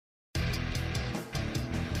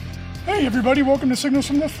Hey everybody, welcome to Signals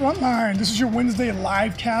from the Frontline. This is your Wednesday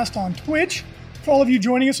live cast on Twitch. For all of you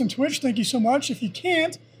joining us on Twitch, thank you so much. If you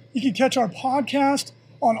can't, you can catch our podcast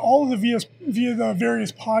on all of the via the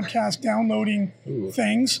various podcast downloading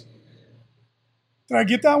things. Did I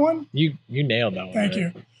get that one? You nailed that one. Thank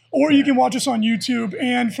you. Or you can watch us on YouTube.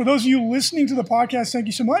 And for those of you listening to the podcast, thank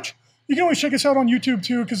you so much. You can always check us out on YouTube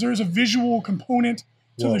too, because there is a visual component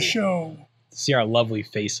to the show. See our lovely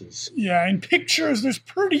faces. Yeah, and pictures. There's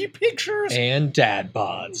pretty pictures. And dad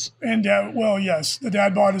bods. And, well, yes, the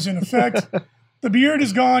dad bod is in effect. The beard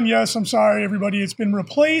is gone. Yes, I'm sorry, everybody. It's been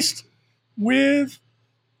replaced with...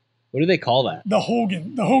 What do they call that? The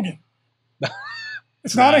Hogan. The Hogan.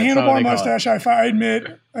 It's not a handlebar mustache, I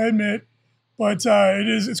admit. But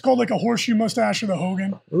it's called like a horseshoe mustache or the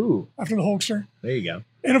Hogan. Ooh. After the Hulkster. There you go.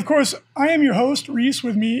 And of course, I am your host, Reese,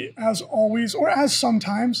 with me as always, or as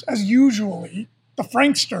sometimes, as usually, the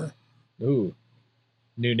Frankster. Ooh.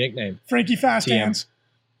 New nickname. Frankie Fast Hands.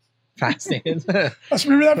 Fast Hands.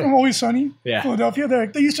 Remember that from Always Sunny? Yeah. Philadelphia?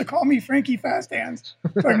 They used to call me Frankie Fast Hands.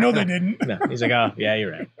 Like, no, they didn't. No, he's like, oh, yeah,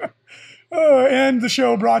 you're right. And the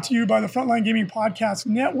show brought to you by the Frontline Gaming Podcast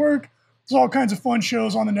Network. There's all kinds of fun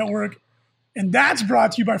shows on the network. And that's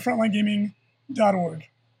brought to you by frontlinegaming.org.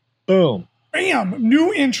 Boom. Bam!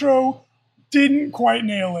 New intro. Didn't quite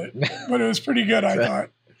nail it, but it was pretty good, I thought.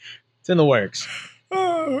 It's in the works.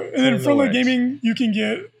 And then Frontline Gaming, you can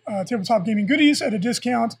get tabletop gaming goodies at a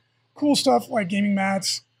discount. Cool stuff like gaming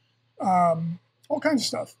mats, all kinds of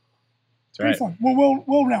stuff. That's pretty fun.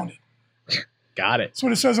 Well-rounded. Got it. That's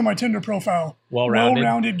what it says on my Tinder profile. Well-rounded.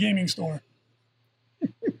 Well-rounded gaming store.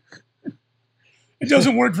 It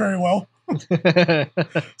doesn't work very well.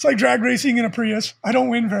 It's like drag racing in a Prius. I don't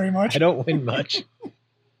win very much. I don't win much.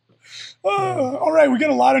 All right, we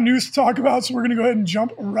got a lot of news to talk about, so we're going to go ahead and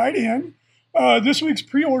jump right in. This week's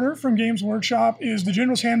pre-order from Games Workshop is the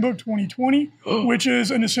General's Handbook 2020, which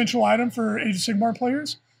is an essential item for Age of Sigmar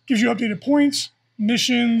players. Gives you updated points,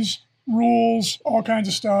 missions, rules, all kinds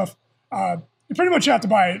of stuff. You pretty much have to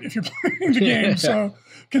buy it if you're playing the game, so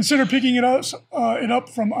consider picking it up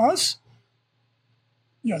from us.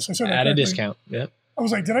 Yes, I said that at correctly. A discount. Yep. I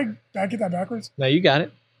was like, did I get that backwards? No, you got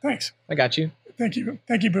it. Thanks. I got you. Thank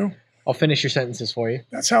you, Boo. I'll finish your sentences for you.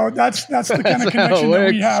 That's the kind of connection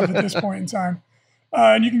that we have at this point in time.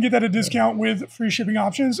 And you can get that at a discount with free shipping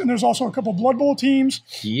options. And there's also a couple Blood Bowl teams,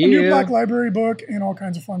 a new Black Library book, and all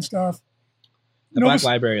kinds of fun stuff. The Black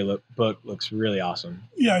Library book looks really awesome.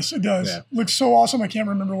 Yes, it does. Yeah. Looks so awesome. I can't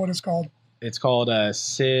remember what it's called. It's called I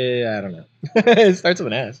don't know. It starts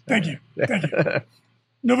with an S. Thank you.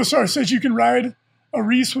 Novasar says you can ride a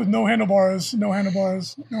Reese with no handlebars. No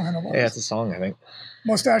handlebars. Yeah, it's a song, I think.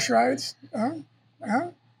 Mustache rides? No?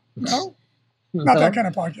 Not that kind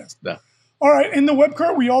of podcast. No. All right. In the web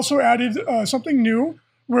cart, we also added something new.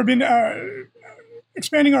 We've been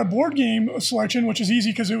expanding our board game selection, which is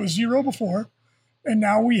easy because it was 0 before. And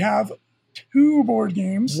now we have 2 board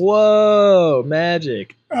games. Whoa,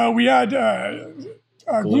 magic. We had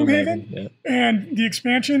Gloomhaven and the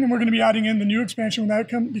expansion, and we're going to be adding in the new expansion when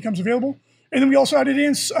that becomes available. And then we also added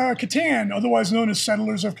in Catan, otherwise known as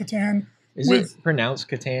Settlers of Catan. Is it pronounced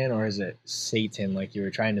Catan or is it Satan like you were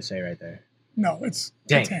trying to say right there? No, it's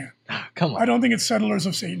Dang. Catan. Come on. I don't think it's Settlers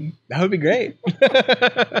of Satan. That would be great.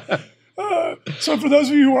 So for those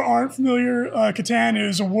of you who aren't familiar, Catan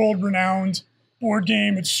is a world-renowned board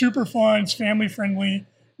game. It's super fun. It's family-friendly.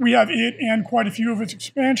 We have it and quite a few of its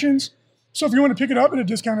expansions. So if you want to pick it up at a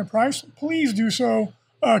discounted price, please do so.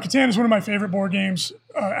 Catan is one of my favorite board games.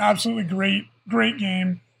 Absolutely great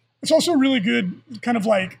game. It's also a really good kind of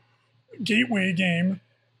like gateway game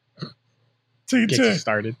to get you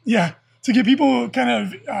started. Yeah, to get people kind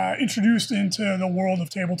of introduced into the world of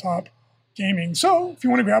tabletop gaming. So if you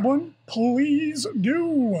want to grab one, please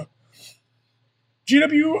do.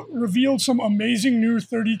 GW revealed some amazing new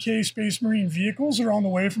 30K Space Marine vehicles that are on the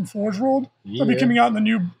way from Forge World. They'll be coming out in the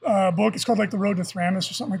new book. It's called like The Road to Thramis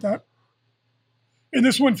or something like that. And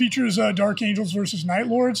this one features Dark Angels versus Night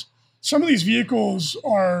Lords. Some of these vehicles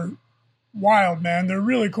are wild, man. They're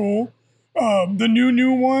really cool. The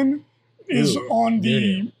new one is on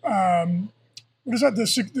the, what is that? The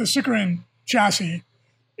Sicaran chassis.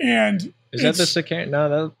 And is that the Sicaran? No,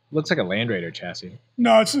 that looks like a Land Raider chassis.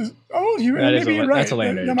 No, maybe you're right. That's a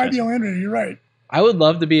Land Raider. That might be a Land Raider. You're right. I would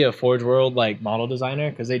love to be a Forge World like model designer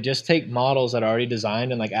because they just take models that are already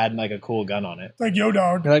designed and like add like a cool gun on it. Like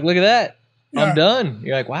Yo-Dog. You're like, look at that. Yeah. I'm done.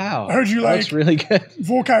 You're like, wow. I heard you that looks really good.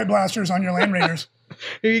 Volkite blasters on your Land Raiders.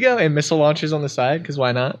 Here you go. And missile launchers on the side because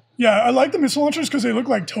why not? Yeah, I like the missile launchers because they look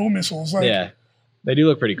like tow missiles. Like, yeah. They do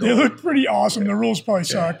look pretty cool. They look pretty awesome. The rules probably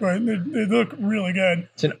suck, but they look really good.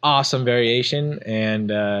 It's an awesome variation,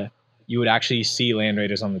 and you would actually see Land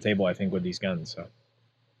Raiders on the table, I think, with these guns. So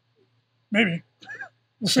Maybe.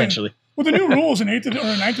 We'll see. essentially, With the new rules in 8th or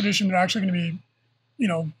 9th edition, they're actually going to be, you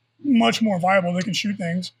know, much more viable. They can shoot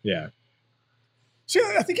things. yeah. See,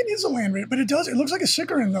 I think it is a Land Raider, but it looks like a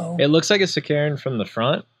Sicaran, though. It looks like a Sicaran from the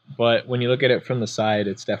front, but when you look at it from the side,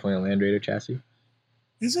 it's definitely a Land Raider chassis.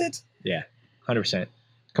 Is it? Yeah, 100%.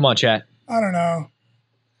 Come on, chat. I don't know.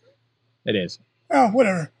 It is. Oh,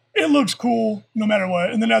 whatever. It looks cool no matter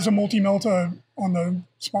what. And then it has a multi-melta on the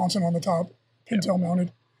sponson on the top, pintail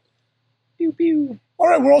mounted. Pew, pew. All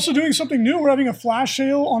right, we're also doing something new. We're having a flash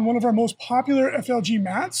sale on one of our most popular FLG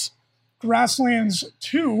mats, Grasslands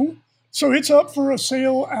 2. So it's up for a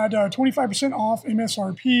sale at 25% off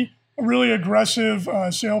MSRP, a really aggressive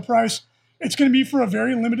sale price. It's going to be for a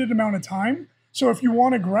very limited amount of time. So if you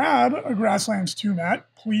want to grab a Grasslands 2 mat,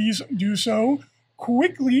 please do so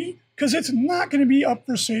quickly because it's not going to be up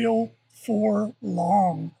for sale for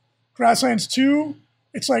long. Grasslands 2,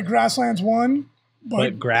 it's like Grasslands 1,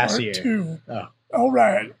 but grassier. Part 2. Oh. All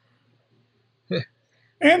right.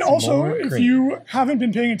 And also, more if green. you haven't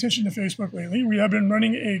been paying attention to Facebook lately, we have been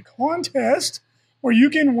running a contest where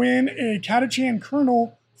you can win a Catachan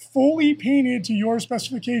Kernel fully painted to your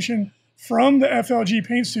specification from the FLG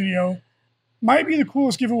Paint Studio. Might be the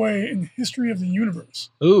coolest giveaway in the history of the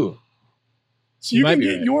universe. Ooh. So you might can be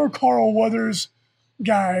get right. your Carl Weathers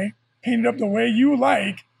guy painted up the way you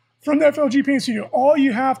like from the FLG Paint Studio. All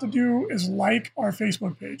you have to do is like our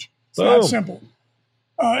Facebook page. It's that Boom. simple.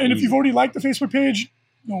 And if you've already liked the Facebook page,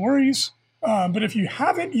 no worries. But if you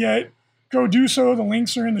haven't yet, go do so. The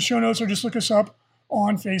links are in the show notes, or just look us up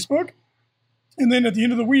on Facebook. And then at the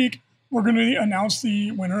end of the week, we're going to announce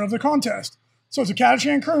the winner of the contest. So it's a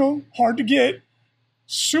Catachan Kernel, hard to get,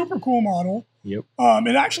 super cool model. Yep.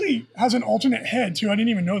 It actually has an alternate head, too. I didn't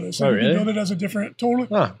even know this. Oh, You can really? build it as a different, totally.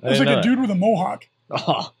 Huh, I It's didn't like know a dude with a mohawk,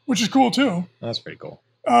 Oh, which is cool, too. that's pretty cool.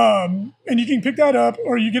 And you can pick that up,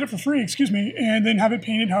 or you get it for free, and then have it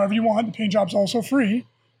painted however you want. The paint job's also free.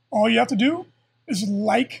 All you have to do is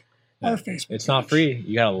like our Facebook It's not page. free.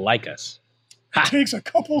 You gotta like us. It takes a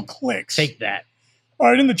couple clicks. Take that. All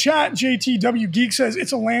right, in the chat, JTW Geek says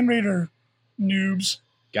it's a Land Raider, noobs.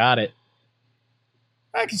 Got it.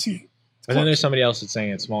 I can see it. But then there's somebody else that's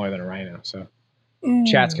saying it's smaller than a Rhino. So Ooh,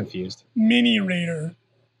 chat's confused. Mini Raider.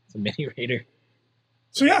 It's a mini Raider.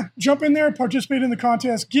 So yeah, jump in there, participate in the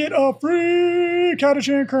contest, get a free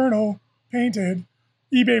Catachan Kernel painted,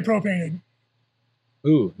 eBay Pro painted.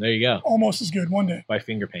 Ooh, there you go. Almost as good one day. By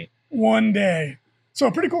finger paint. One day. So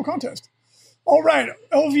a pretty cool contest. All right,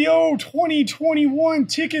 LVO 2021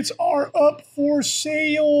 tickets are up for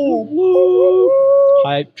sale. Woo!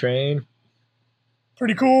 Hype train.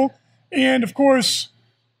 Pretty cool. And of course,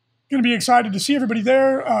 going to be excited to see everybody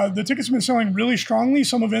there. The tickets have been selling really strongly.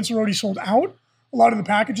 Some events are already sold out. A lot of the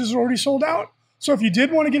packages are already sold out. So if you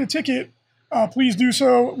did want to get a ticket, please do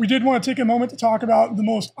so. We did want to take a moment to talk about the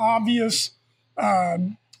most obvious,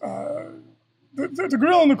 the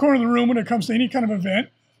grill in the corner of the room when it comes to any kind of event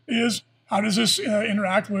is how does this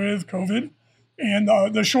interact with COVID? And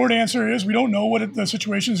the short answer is we don't know what the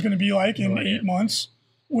situation is going to be like in 8 months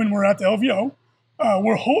when we're at the LVO.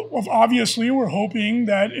 Obviously, we're hoping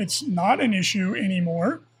that it's not an issue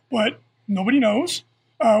anymore, but nobody knows.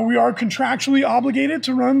 We are contractually obligated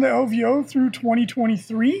to run the LVO through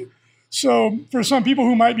 2023. So for some people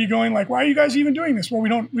who might be going like, why are you guys even doing this? Well, we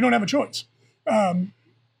don't have a choice.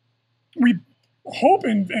 We hope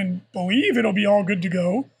and believe it'll be all good to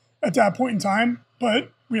go at that point in time,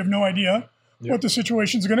 but we have no idea what the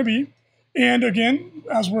situation is going to be. And again,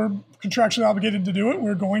 as we're contractually obligated to do it,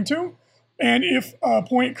 we're going to. And if a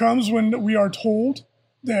point comes when we are told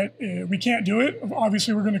that we can't do it,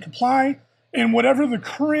 obviously we're going to comply. And whatever the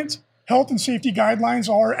current health and safety guidelines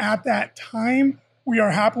are at that time, we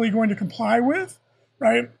are happily going to comply with,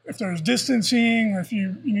 right? If there's distancing, or if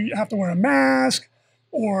you have to wear a mask,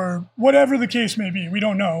 or whatever the case may be, we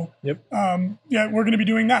don't know. Yep. We're going to be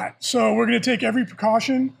doing that. So we're going to take every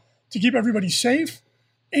precaution to keep everybody safe.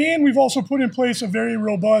 And we've also put in place a very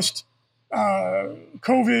robust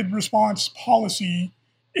COVID response policy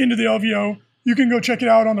into the LVO. You can go check it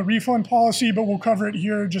out on the refund policy, but we'll cover it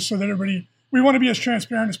here just so that we want to be as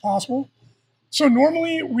transparent as possible. So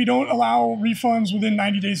normally we don't allow refunds within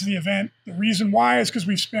 90 days of the event. The reason why is because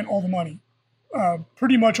we've spent all the money,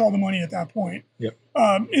 pretty much all the money at that point. Yep.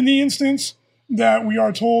 In the instance that we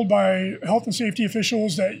are told by health and safety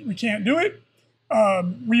officials that we can't do it,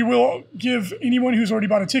 we will give anyone who's already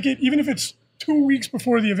bought a ticket, even if it's 2 weeks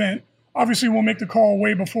before the event. Obviously, we'll make the call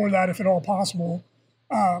way before that if at all possible.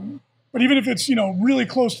 But even if it's really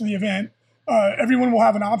close to the event, everyone will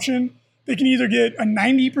have an option. they can either get a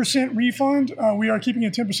 90% refund. We are keeping a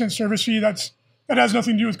 10% service fee. That has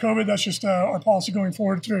nothing to do with COVID. That's just our policy going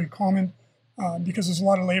forward. It's very common because there's a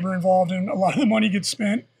lot of labor involved and a lot of the money gets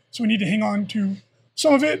spent. So we need to hang on to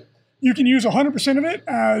some of it. You can use 100% of it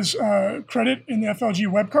as credit in the FLG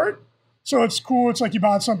web card. So it's cool. It's like you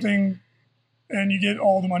bought something and you get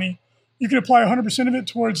all the money. You can apply 100% of it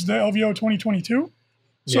towards the LVO 2022.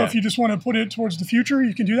 So if you just want to put it towards the future,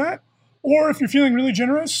 you can do that. Or if you're feeling really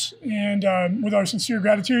generous and with our sincere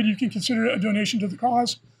gratitude, you can consider it a donation to the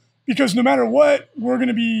cause. Because no matter what,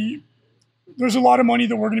 there's a lot of money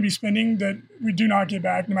that we're going to be spending that we do not get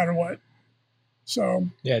back no matter what. So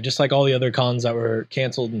yeah, just like all the other cons that were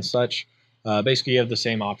canceled and such, basically you have the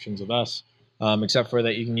same options with us, except for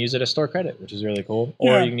that you can use it as store credit, which is really cool.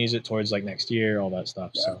 Or you can use it towards like next year, all that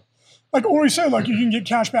stuff. Yeah. So like Ori said, like you can get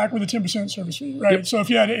cash back with a 10% service fee, right? Yep. So if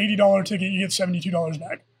you had an $80 ticket, you get $72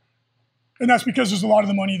 back. And that's because there's a lot of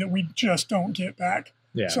the money that we just don't get back.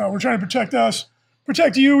 Yeah. So we're trying to protect us,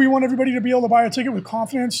 protect you. We want everybody to be able to buy a ticket with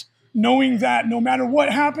confidence, knowing that no matter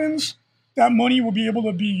what happens, that money will be able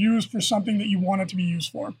to be used for something that you want it to be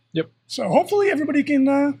used for. Yep. So hopefully everybody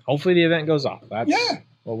can... hopefully the event goes off. That's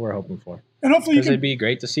what we're hoping for. And hopefully because it'd be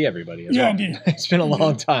great to see everybody as well. Yeah, indeed. It's been a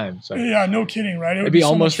long time. So yeah, no kidding, right? It'd be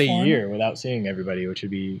almost a year without seeing everybody, which would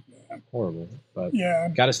be horrible. But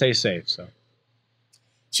got to stay safe.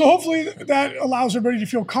 So hopefully that allows everybody to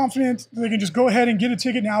feel confident that they can just go ahead and get a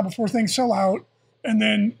ticket now before things sell out. And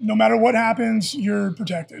then no matter what happens, you're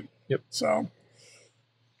protected. Yep. So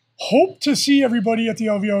hope to see everybody at the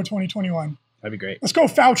LVO 2021. That'd be great. Let's go,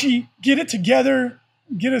 Fauci. Get it together.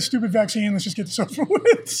 Get a stupid vaccine. Let's just get this over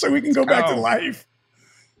with so we can go back to life.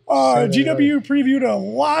 GW previewed a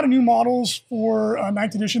lot of new models for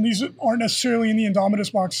 9th edition. These aren't necessarily in the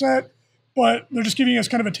Indomitus box set, but they're just giving us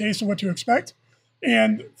kind of a taste of what to expect.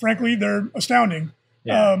 And frankly, they're astounding.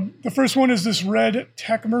 Yeah. The first one is this red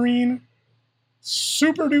Tech Marine.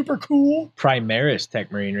 Super duper cool. Primaris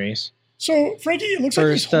Tech Marine race. So, Frankie, it looks like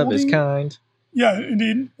he's holding... First of his kind. Yeah,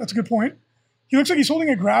 indeed. That's a good point. He looks like he's holding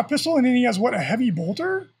a grav pistol, and then he has, what, a heavy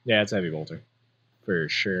bolter? Yeah, it's a heavy bolter. For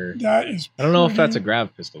sure. That is I don't know if that's a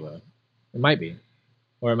grav pistol, though. It might be.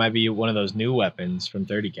 Or it might be one of those new weapons from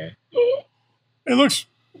 30K. It looks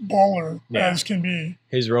baller as can be.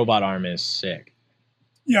 His robot arm is sick.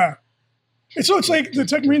 Yeah. It's like the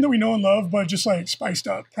Tech Marine that we know and love, but just like spiced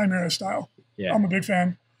up, Primaris style. Yeah. I'm a big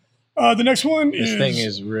fan. The next one this thing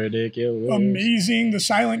is ridiculous. Amazing. The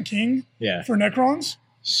Silent King for Necrons.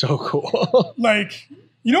 So cool. Like,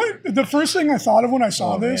 you know what? The first thing I thought of when I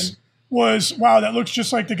saw this was, wow, that looks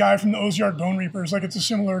just like the guy from the Oziark Bone Reapers. Like, it's a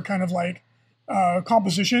similar kind of like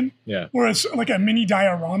composition. Yeah. Where it's like a mini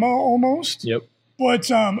diorama almost. Yep. But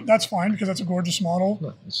that's fine because that's a gorgeous model.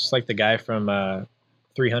 No, it's just like the guy from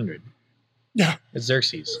 300. Yeah. It's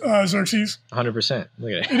Xerxes. Xerxes. 100%.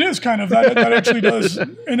 Look at it. It is kind of. That actually does.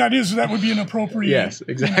 And that would be an appropriate. Yes,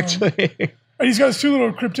 exactly. And he's got his two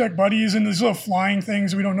little Cryptek buddies and these little flying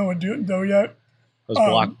things we don't know what do yet. Those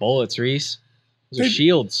block bullets, Reese. Those are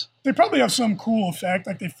shields. They probably have some cool effect,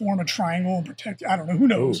 like they form a triangle and protect. I don't know. Who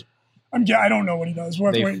knows? I don't know what he does. We'll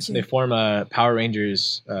have to wait and see. They form a Power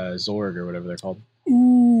Rangers Zorg or whatever they're called.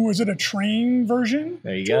 Ooh, is it a train version?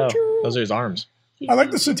 There you go. Those are his arms. I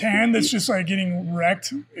like the Satan that's just like getting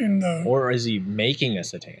wrecked in the... Or is he making a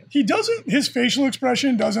Satan? He doesn't... His facial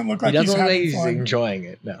expression doesn't look like he's having fun. He's enjoying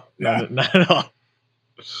it. No, not at all.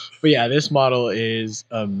 But yeah, this model is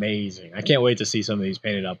amazing. I can't wait to see some of these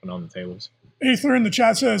painted up and on the tables. Aether in the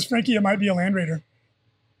chat says, Frankie, it might be a Land Raider.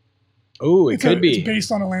 Oh, it could be. It's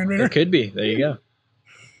based on a Land Raider. It could be. There you go.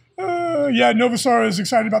 Yeah, Novasar is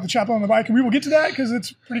excited about the Chaplain on the bike, and we will get to that because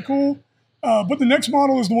it's pretty cool. But the next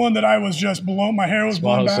model is the one that I was just blown. My hair was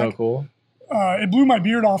blown back. So cool. It blew my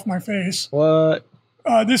beard off my face. What?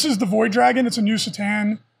 This is the Void Dragon. It's a new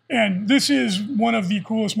Satan, and this is one of the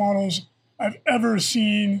coolest models I've ever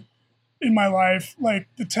seen in my life. Like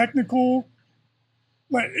the technical,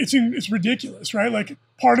 like it's ridiculous, right? Like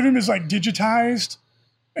part of him is like digitized,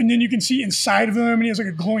 and then you can see inside of him, and he has like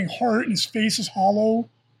a glowing heart, and his face is hollow.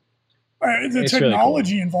 The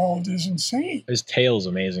technology really cool. Involved is insane. His tail's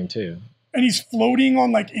amazing too. And he's floating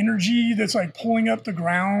on like energy that's like pulling up the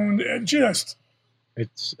ground. It's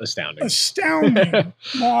astounding. Astounding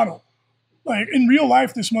model. Like in real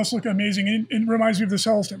life, this must look amazing. It reminds me of the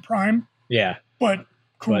Celestin Prime. Yeah. But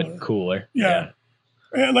cooler. Yeah.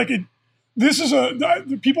 Like this is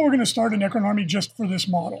people are going to start a Necron army just for this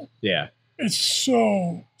model. Yeah. It's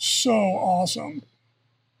so awesome.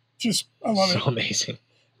 I love it. So amazing.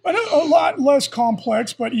 A lot less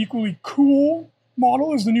complex, but equally cool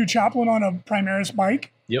model is the new Chaplain on a Primaris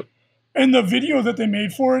bike. Yep. And the video that they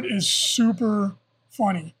made for it is super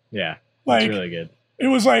funny. Yeah. Like, That's really good. It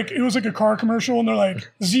was like a car commercial, and they're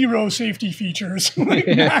like 0 safety features, like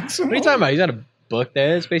maximum. What are you talking about? He's got a book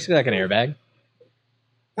there. It's basically like an airbag.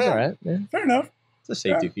 That's all right. Yeah. Fair enough. It's a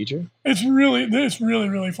safety feature. It's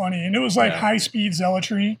really funny, and it was like high speed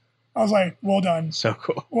zealotry. I was like, well done, So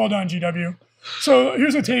cool. well done, GW. So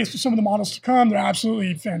here's a taste of some of the models to come. They're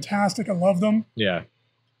absolutely fantastic. I love them. Yeah.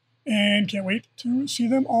 And can't wait to see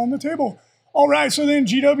them on the table. All right, so then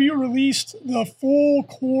GW released the full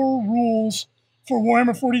core rules for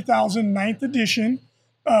Warhammer 40,000 9th edition.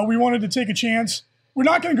 We wanted to take a chance. We're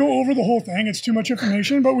not going to go over the whole thing. It's too much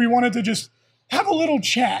information, but we wanted to just have a little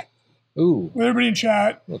chat. Ooh. With everybody in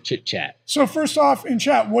chat. A little chit chat. So first off, in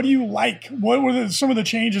chat, what do you like? What were some of the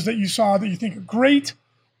changes that you saw that you think are great?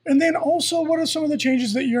 And then also, what are some of the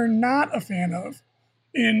changes that you're not a fan of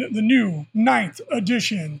in the new 9th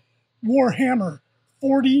edition Warhammer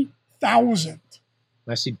 40,000?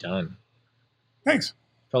 Nicely done. Thanks.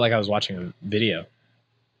 Felt like I was watching a video.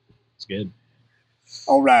 It's good.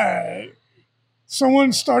 All right.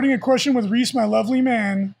 Someone's starting a question with Reese, my lovely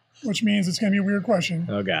man, which means it's going to be a weird question.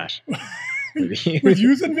 Oh, gosh. With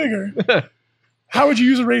youth and vigor. How would you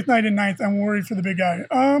use a Wraith Knight in 9th? I'm worried for the big guy.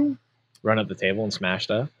 Run up the table and smash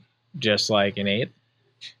stuff, just like in 8th.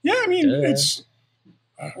 Yeah, I mean, it's...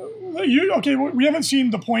 okay, we haven't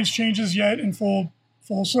seen the points changes yet in full.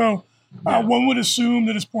 So one would assume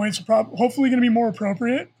that his points are hopefully going to be more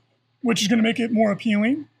appropriate, which is going to make it more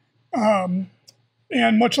appealing.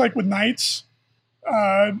 And much like with Knights,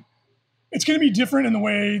 it's going to be different in the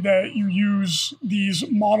way that you use these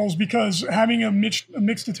models, because having a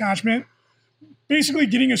mixed attachment, basically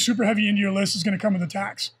getting a super heavy into your list is going to come with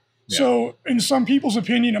attacks. Yeah. So in some people's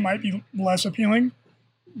opinion, it might be less appealing,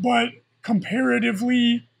 but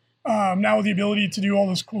comparatively, now with the ability to do all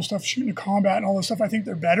this cool stuff, shooting to combat and all this stuff, I think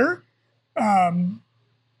they're better. It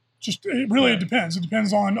depends. It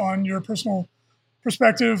depends on your personal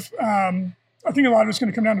perspective. I think a lot of it's going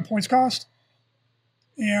to come down to points cost,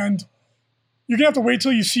 and you're gonna have to wait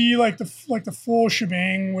till you see like the full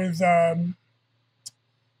shebang with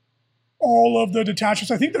all of the detachments.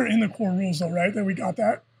 I think they're in the core rules though, right? That we got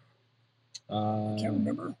that. Can't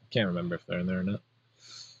remember. Can't remember if they're in there or not.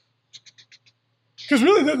 Because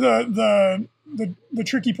really, the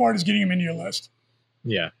tricky part is getting them into your list.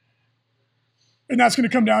 Yeah. And that's going to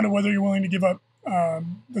come down to whether you're willing to give up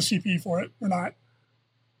the CP for it or not.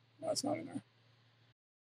 That's not in there.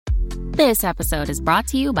 This episode is brought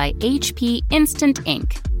to you by HP Instant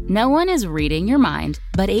Ink. No one is reading your mind,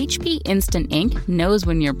 but HP Instant Ink knows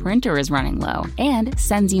when your printer is running low and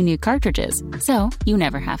sends you new cartridges, so you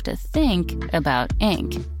never have to think about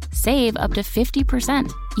ink. Save up to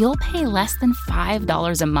 50%. You'll pay less than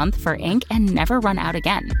 $5 a month for ink and never run out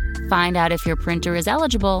again. Find out if your printer is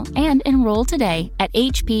eligible and enroll today at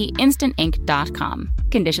hpinstantink.com.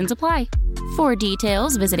 Conditions apply. For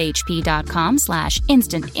details, visit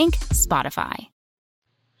hp.com/instantink Spotify.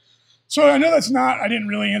 So I know I didn't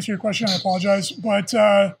really answer your question. I apologize. But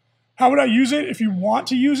how would I use it? If you want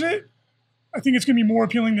to use it, I think it's going to be more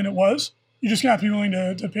appealing than it was. You're just going to have to be willing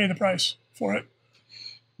to pay the price for it.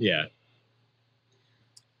 Yeah.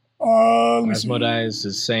 Asmodeus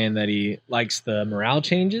is saying that he likes the morale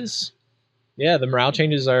changes. Yeah, the morale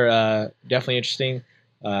changes are definitely interesting,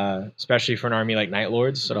 especially for an army like Night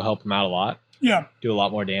Lords. So it'll help them out a lot. Yeah. Do a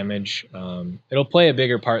lot more damage. It'll play a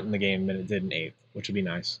bigger part in the game than it did in 8th, which would be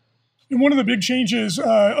nice. And one of the big changes,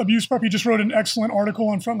 Abuse Puppy just wrote an excellent article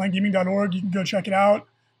on frontlinegaming.org. You can go check it out.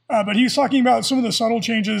 But he's talking about some of the subtle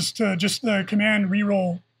changes to just the command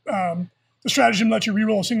reroll, the stratagem lets you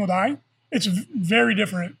reroll a single die. It's very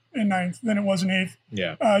different in 9th than it was in 8th.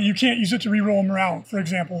 Yeah. You can't use it to reroll morale, for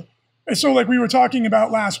example. And so like we were talking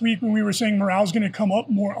about last week when we were saying morale is going to come up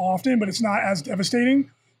more often, but it's not as devastating.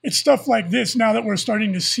 It's stuff like this now that we're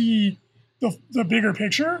starting to see the bigger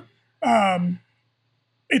picture.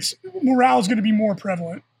 It's morale is going to be more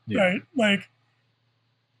prevalent, right? Like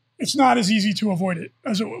it's not as easy to avoid it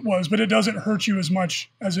as it was, but it doesn't hurt you as much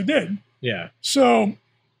as it did. Yeah. So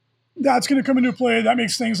that's going to come into play. That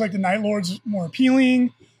makes things like the Night Lords more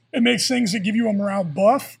appealing. It makes things that give you a morale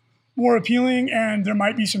buff more appealing, and there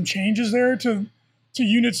might be some changes there to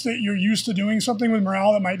units that you're used to doing something with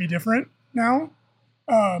morale that might be different now.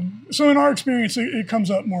 So in our experience, it comes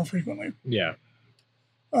up more frequently. Yeah.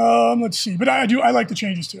 Let's see. But I like the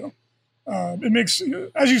changes too. It makes,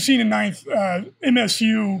 as you've seen in 9th,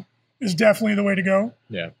 MSU is definitely the way to go.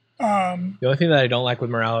 Yeah. The only thing that I don't like with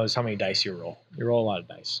morale is how many dice you roll. You roll a lot of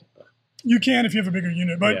dice. You can if you have a bigger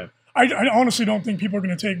unit, but I honestly don't think people are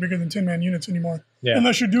going to take bigger than 10-man units anymore,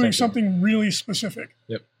 unless you're doing something really specific.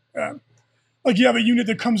 Yep. Like you have a unit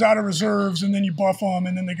that comes out of reserves and then you buff them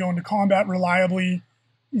and then they go into combat reliably.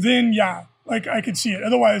 then yeah, like I could see it.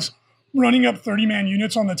 Otherwise, running up 30-man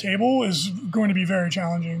units on the table is going to be very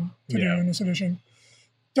challenging to do in this edition.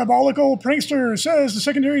 Diabolical Prankster says, the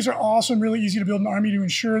secondaries are awesome, really easy to build an army to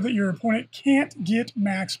ensure that your opponent can't get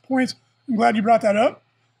max points. I'm glad you brought that up.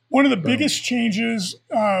 One of the biggest changes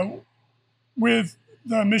with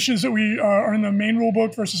the missions that we are in the main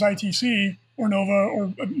rulebook versus ITC or Nova or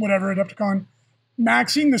whatever, Adepticon,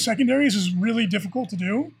 maxing the secondaries is really difficult to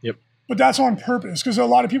do. Yep. But that's on purpose because a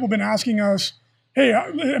lot of people have been asking us, hey,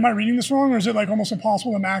 am I reading this wrong, or is it like almost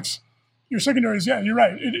impossible to max your secondaries? Yeah, you're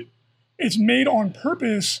right. It's made on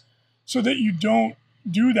purpose so that you don't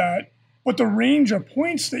do that. But the range of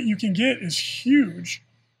points that you can get is huge.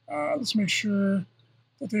 Let's make sure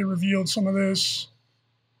that they revealed some of this.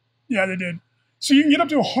 Yeah, they did. So you can get up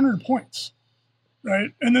to 100 points,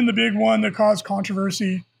 right? And then the big one that caused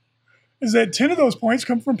controversy is that 10 of those points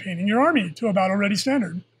come from painting your army to a battle-ready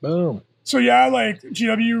standard. Boom. So yeah, like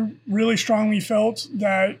GW really strongly felt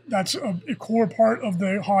that that's a core part of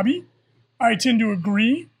the hobby. I tend to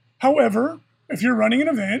agree. However, if you're running an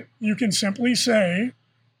event, you can simply say,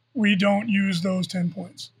 we don't use those 10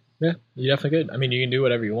 points. Yeah, you definitely could. I mean, you can do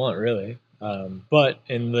whatever you want, really. But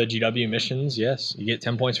in the GW missions, yes, you get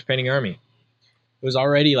 10 points for painting your army. It was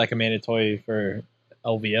already like a mandatory for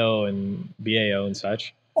LVO and BAO and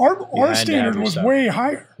such. Our standard was way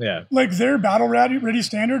higher. Yeah. Like their battle ready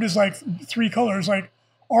standard is like 3 colors. Like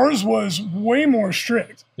ours was way more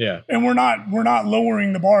strict. Yeah. And we're not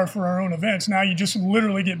lowering the bar for our own events. Now you just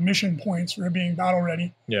literally get mission points for being battle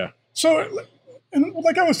ready. Yeah. So, and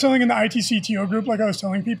like I was telling in the ITC TO group, like I was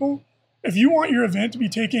telling people, if you want your event to be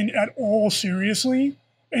taken at all seriously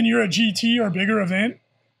and you're a GT or bigger event,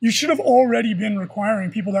 you should have already been requiring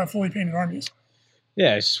people to have fully painted armies.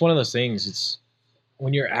 Yeah, it's just one of those things. It's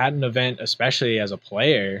when you're at an event, especially as a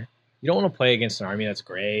player, you don't want to play against an army that's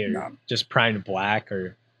gray or just primed black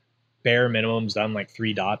or bare minimums done like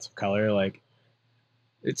 3 dots of color. Like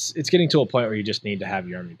it's getting to a point where you just need to have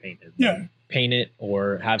your army painted. Yeah. Like, paint it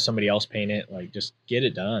or have somebody else paint it. Like just get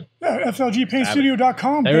it done. Yeah,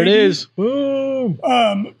 FLGPaintstudio.com. There baby. it is. Boom.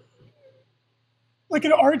 Like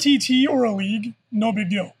an RTT or a league, no big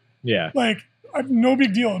deal. Yeah. Like no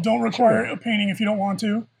big deal. Don't require a painting if you don't want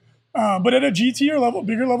to. But at a GT or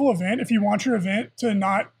bigger level event, if you want your event to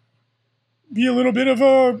not be a little bit of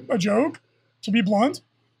a joke, to be blunt,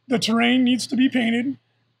 the terrain needs to be painted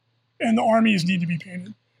and the armies need to be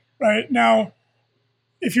painted. Right? Now,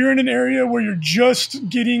 if you're in an area where you're just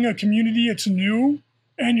getting a community, it's new,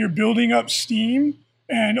 and you're building up steam,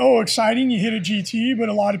 and exciting, you hit a GT, but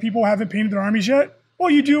a lot of people haven't painted their armies yet, well,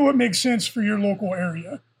 you do what makes sense for your local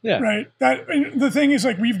area. Yeah. Right? The thing is,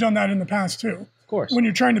 like, we've done that in the past too. Of course. When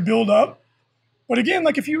you're trying to build up. But again,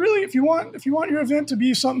 like if you want your event to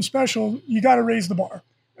be something special, you got to raise the bar.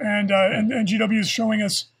 And GW is showing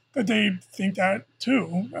us that they think that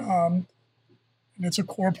too. And it's a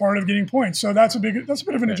core part of getting points. So that's a bit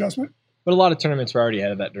of an adjustment. But a lot of tournaments were already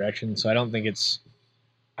headed that direction, so I don't think it's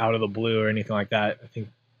out of the blue or anything like that. I think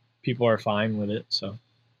people are fine with it. So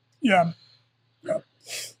yeah.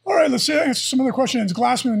 All right, let's answer some other questions.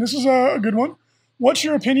 Glassmoon, this is a good one. What's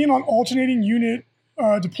your opinion on alternating unit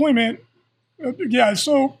deployment?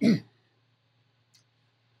 So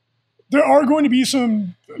there are going to be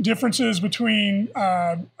some differences between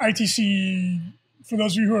ITC, for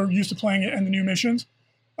those of you who are used to playing it, and the new missions.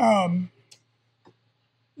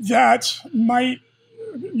 That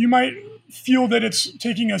you might feel that it's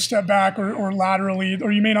taking a step back or laterally,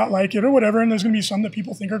 or you may not like it or whatever, and there's going to be some that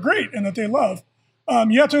people think are great and that they love.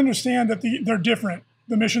 You have to understand that they're different.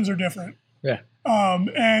 The missions are different. yeah.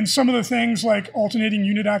 And some of the things like alternating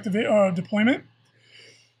unit deployment,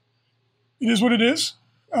 it is what it is.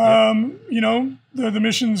 The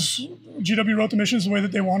missions, GW wrote the missions the way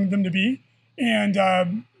that they wanted them to be. And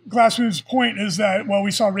Glassmoon's point is that, well,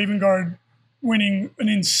 we saw Raven Guard winning an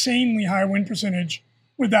insanely high win percentage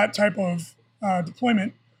with that type of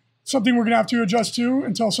deployment. Something we're going to have to adjust to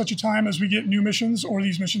until such a time as we get new missions or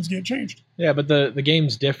these missions get changed. Yeah, but the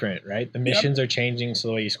game's different, right? The missions are changing, so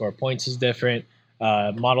the way you score points is different.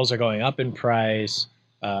 Models are going up in price.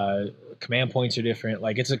 Command points are different.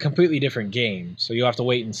 Like, it's a completely different game. So you'll have to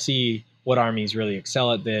wait and see what armies really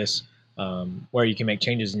excel at this, where you can make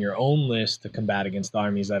changes in your own list to combat against the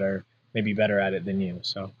armies that are maybe better at it than you.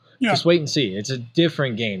 So just wait and see. It's a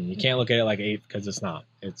different game. You can't look at it like 8th because it's not.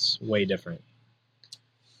 It's way different.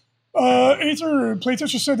 Aether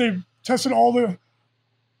Playtester said they've tested all the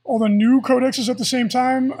new codexes at the same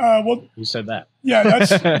time. Well, who said that? Yeah,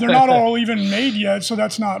 they're not all even made yet, so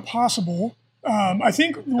that's not possible. I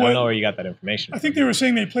think I don't know where you got that information. I think they were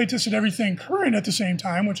saying they play tested everything current at the same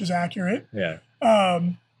time, which is accurate. Yeah.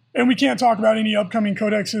 And we can't talk about any upcoming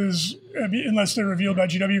codexes unless they're revealed by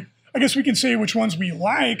GW. I guess we can say which ones we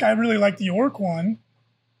like. I really like the Orc one.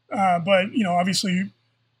 But, obviously...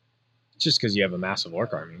 Just because you have a massive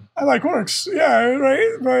Orc army. I like Orcs. Yeah,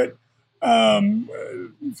 right? But,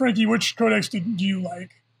 Frankie, which codex do you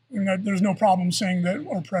like? I mean, there's no problem saying that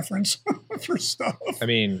or preference for stuff. I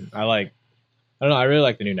mean, I don't know. I really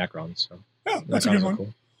like the new Necrons. So. Yeah, that's a good one.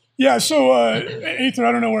 Cool. Yeah, so Aether,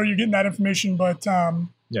 I don't know where you're getting that information, but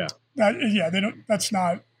yeah, that's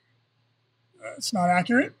not it's not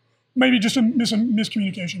accurate. Maybe just a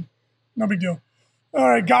miscommunication. No big deal. All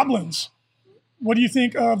right, Goblins. What do you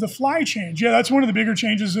think of the fly change? Yeah, that's one of the bigger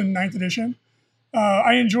changes in 9th edition.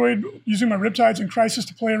 I enjoyed using my Riptides in Crisis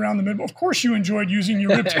to play around the mid. Of course you enjoyed using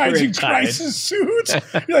your Riptides in Crisis suits.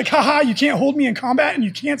 You're like, haha, you can't hold me in combat and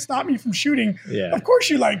you can't stop me from shooting. Yeah. Of course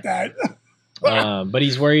you like that. But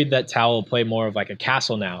he's worried that Tau will play more of like a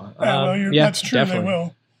castle now. That's true, definitely. they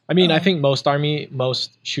will. I mean, I think most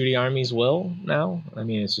shooting armies will now. I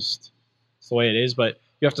mean, it's the way it is, but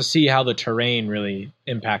you have to see how the terrain really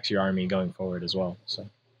impacts your army going forward as well. So,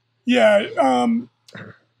 yeah,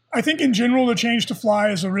 I think in general the change to fly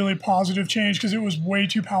is a really positive change because it was way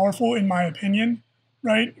too powerful in my opinion,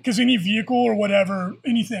 right? Because any vehicle or whatever,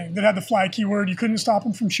 anything that had the fly keyword, you couldn't stop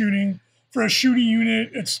them from shooting. For a shooting unit,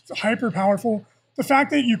 it's hyper powerful. The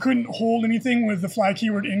fact that you couldn't hold anything with the fly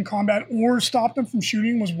keyword in combat or stop them from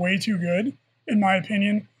shooting was way too good, in my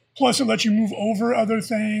opinion. Plus, it lets you move over other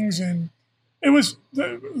things, and it was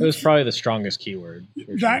probably the strongest keyword.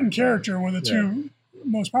 That and character were the two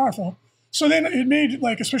most powerful. So then it made,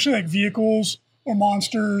 especially vehicles or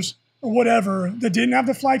monsters or whatever that didn't have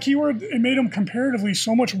the fly keyword, it made them comparatively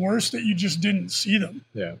so much worse that you just didn't see them.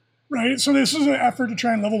 Yeah. Right? So this is an effort to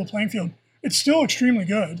try and level the playing field. It's still extremely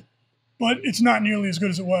good, but it's not nearly as good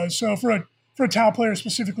as it was. So for a Tau player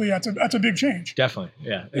specifically, that's a big change. Definitely,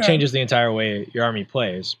 yeah. It changes the entire way your army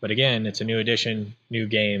plays. But again, it's a new edition, new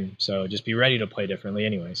game, so just be ready to play differently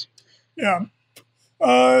anyways. Yeah.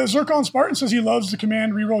 Zircon Spartan says he loves the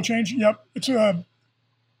command reroll change. Yep. It's I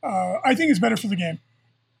think it's better for the game.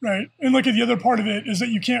 Right. And look at the other part of it is that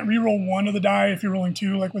you can't reroll one of the die if you're rolling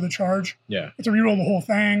two, like with a charge. Yeah. You have to reroll the whole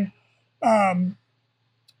thing.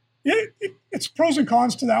 It's pros and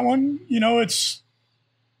cons to that one.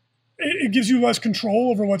 It gives you less control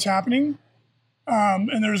over what's happening.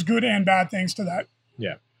 And there's good and bad things to that.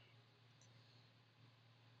 Yeah.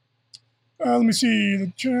 Let me see.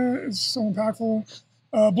 The chat is so impactful.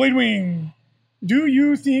 Bladewing, do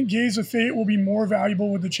you think Gaze of Fate will be more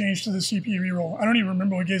valuable with the change to the CP reroll? I don't even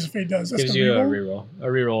remember what Gaze of Fate does. Gives you a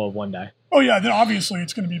reroll of one die. Oh yeah, then obviously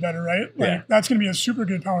it's going to be better, right? That's going to be a super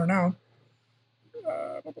good power now.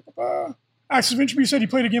 Axis of Entropy said he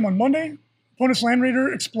played a game on Monday. Opponent's Land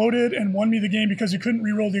Raider exploded and won me the game because he couldn't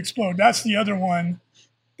reroll the explode. That's the other one.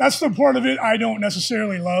 That's the part of it I don't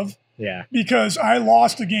necessarily love. Yeah. Because I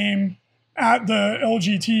lost a game at the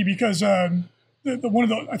LGT because I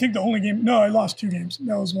think the only game. No, I lost 2 games.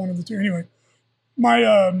 That was one of the 2. Anyway, my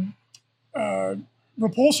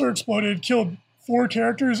repulsor exploded, killed 4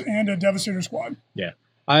 characters and a Devastator squad. Yeah.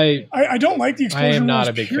 I don't like the explosion. I am not rules,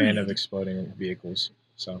 a big fan of exploding vehicles.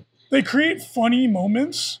 So they create funny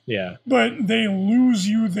moments. Yeah. But they lose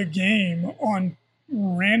you the game on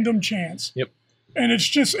random chance. Yep. And it's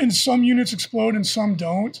just, and some units explode and some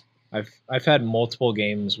don't. I've had multiple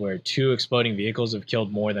games where 2 exploding vehicles have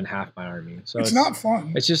killed more than half my army. So it's not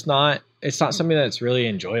fun. It's just not. It's not something that's really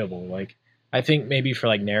enjoyable. Like I think maybe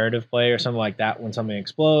for narrative play or something like that, when something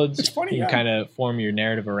explodes, it's funny, you can kind of form your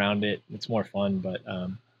narrative around it. It's more fun. But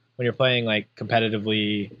when you're playing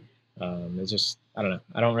competitively, it's just, I don't know.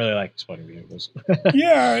 I don't really like exploding vehicles.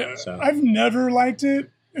 Yeah, so. I've never liked it.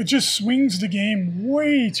 It just swings the game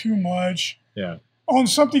way too much. Yeah. On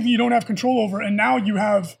something that you don't have control over, and now you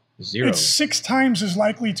have 0. It's 6 times as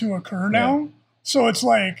likely to occur now. Yeah. So it's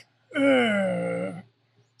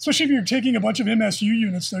especially if you're taking a bunch of MSU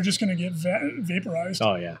units, they're just going to get vaporized.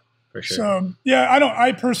 Oh yeah, for sure. So yeah,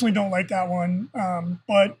 I personally don't like that one.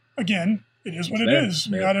 But again, it is what it is.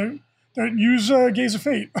 We gotta use Gaze of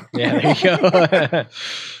Fate. Yeah, there you go.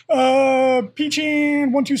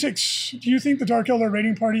 Peachan126, do you think the Dark Elder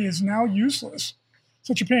raiding party is now useless?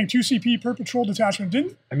 Since you're paying 2 CP per patrol detachment,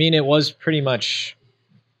 I mean, it was pretty much.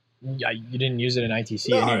 Yeah, you didn't use it in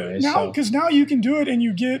ITC anyway. Now, because now you can do it, and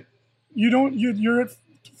you're at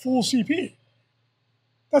full CP.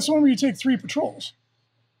 That's the one where you take 3 patrols.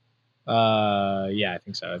 Yeah, I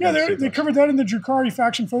think so. They covered that in the Drukhari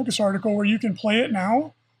Faction Focus article, where you can play it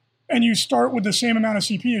now, and you start with the same amount of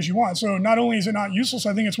CP as you want. So not only is it not useless,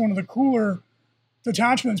 I think it's one of the cooler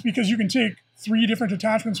detachments because you can take 3 different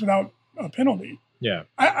detachments without a penalty. Yeah,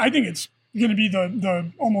 I think it's going to be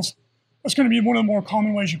the almost. That's going to be one of the more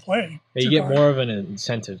common ways you play. Yeah, you get more of an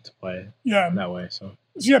incentive to play. That way. So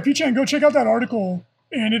yeah, P-Chan, go check out that article,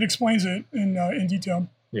 and it explains it in detail.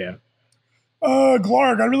 Yeah.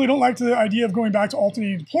 Glarg, I really don't like the idea of going back to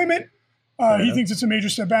alternating deployment. He thinks it's a major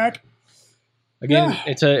step back. Again,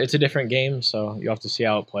 it's a different game, so you have to see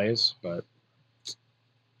how it plays. But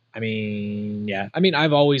I mean, yeah. I mean,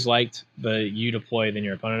 I've always liked the you deploy then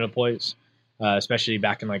your opponent deploys, especially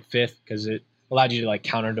back in like 5th, because it allowed you to like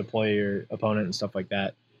counter deploy your opponent and stuff like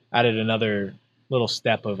that. Added another little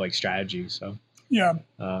step of like strategy. So yeah,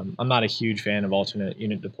 I'm not a huge fan of alternate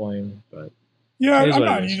unit deploying, but yeah, I'm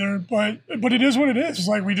not either. But it is what it is. It's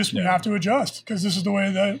like we have to adjust because this is the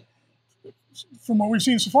way that, from what we've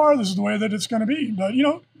seen so far, this is the way that it's going to be. But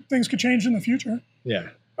things could change in the future. Yeah.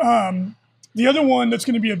 The other one that's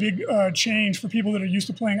going to be a big change for people that are used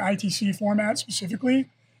to playing ITC format specifically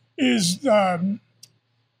is the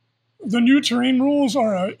new terrain rules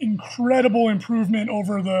are an incredible improvement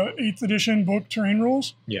over the 8th edition book terrain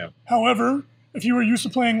rules. Yeah. However, if you were used to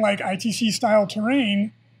playing like ITC style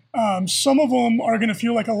terrain, some of them are going to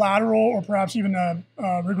feel like a lateral or perhaps even a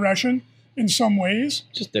regression in some ways.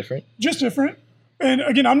 Just different. And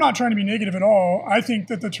again, I'm not trying to be negative at all. I think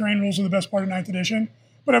that the terrain rules are the best part of 9th edition.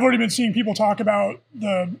 But I've already been seeing people talk about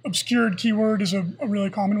the obscured keyword is a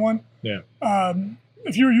really common one. Yeah.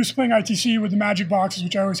 If you were used to playing ITC with the magic boxes,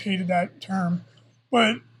 which I always hated that term,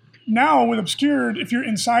 but now with obscured, if you're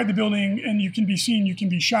inside the building and you can be seen, you can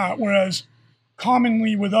be shot. Whereas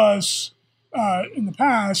commonly with us in the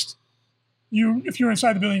past, if you're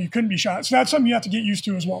inside the building, you couldn't be shot. So that's something you have to get used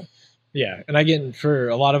to as well. Yeah, and again, for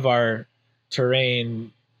a lot of our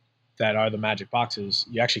terrain that are the magic boxes,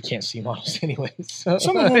 you actually can't see models anyways. So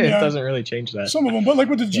some of them, it doesn't really change that. Some of them, but like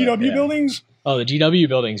with the GW buildings. Oh, the GW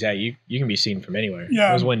buildings, yeah, you can be seen from anywhere.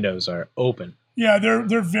 Yeah. Those windows are open. Yeah,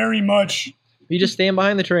 they're very much. You just stand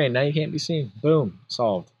behind the terrain. Now you can't be seen. Boom,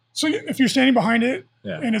 solved. So if you're standing behind it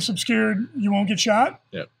and it's obscured, you won't get shot.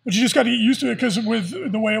 Yeah. But you just got to get used to it because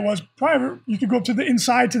with the way it was prior, you could go up to the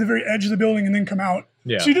inside to the very edge of the building and then come out.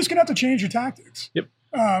 Yeah. So you're just gonna have to change your tactics. Yep.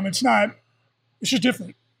 It's just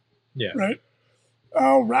different. Yeah. Right.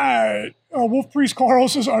 All right. Wolf Priest Carl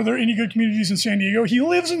says, are there any good communities in San Diego? He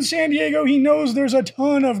lives in San Diego. He knows there's a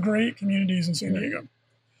ton of great communities in San Diego.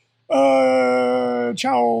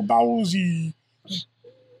 Chow Bowsy.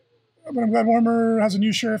 But I'm glad Warmer has a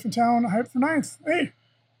new sheriff in town. Hyped for 9th. Hey,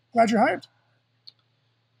 glad you're hyped.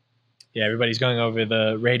 Yeah, everybody's going over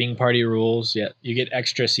the raiding party rules. Yeah, you get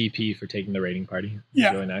extra CP for taking the raiding party.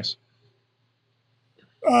 It's really nice.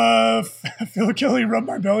 Phil Kelly rubbed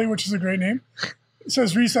my belly, which is a great name. It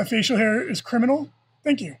says, Reese, that facial hair is criminal.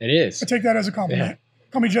 Thank you. It is. I take that as a compliment.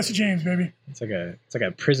 Yeah. Call me Jesse James, baby. It's like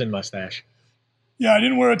a prison mustache. Yeah, I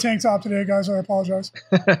didn't wear a tank top today, guys. I apologize.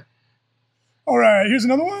 All right, here's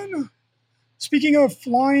another one. Speaking of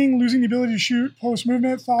flying, losing the ability to shoot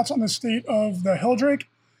post-movement, thoughts on the state of the Helldrake?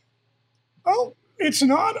 Well, it's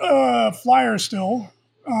not a flyer still,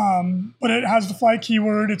 but it has the fly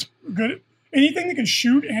keyword. It's good. Anything that can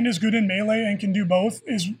shoot and is good in melee and can do both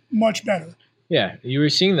is much better. Yeah, you were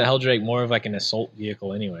seeing the Helldrake more of like an assault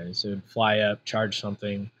vehicle anyways. It would fly up, charge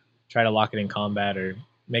something, try to lock it in combat, or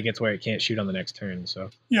make it to where it can't shoot on the next turn.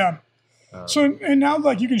 So yeah. And now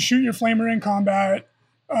like you can shoot your flamer in combat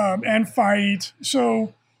and fight.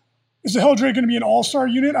 So is the Helldrake going to be an all-star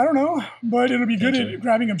unit? I don't know, but it'll be good at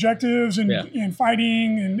grabbing objectives and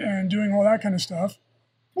fighting and doing all that kind of stuff.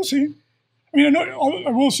 We'll see. I mean,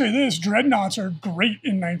 I will say this: Dreadnoughts are great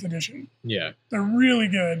in 9th edition. Yeah, they're really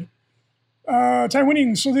good. Tie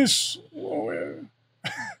winning. So this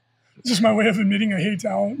is my way of admitting I hate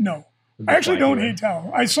Tau. No, I actually don't hate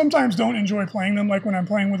Tau. I sometimes don't enjoy playing them. Like when I'm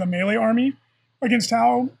playing with a melee army against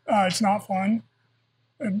Tau, it's not fun.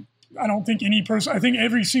 And I don't think any person. I think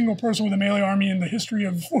every single person with a melee army in the history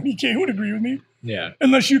of 40K would agree with me. Yeah.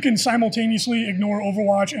 Unless you can simultaneously ignore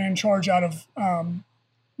Overwatch and charge out of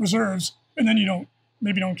reserves. And then you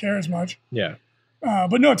maybe don't care as much. Yeah.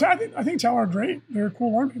 But no, I think Tau are great. They're a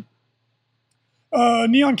cool army.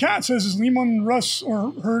 Neon Cat says, is Lehman Russ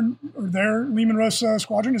or their Lehman Russ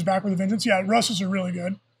squadron is back with a vengeance? Yeah, Russes are really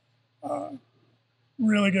good.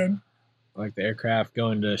 Really good. I like the aircraft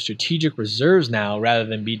going to strategic reserves now rather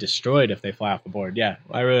than be destroyed if they fly off the board. Yeah,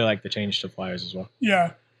 I really like the change to flyers as well.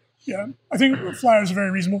 Yeah. I think flyers are very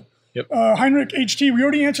reasonable. Yep. Heinrich HT, we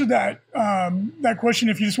already answered that question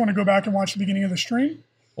if you just want to go back and watch the beginning of the stream.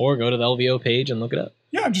 Or go to the LVO page and look it up.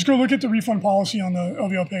 Yeah, just go look at the refund policy on the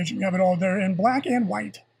LVO page. We have it all there in black and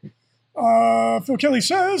white. Phil Kelly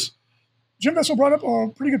says, Jim Vessel brought up a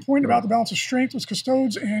pretty good point about the balance of strength with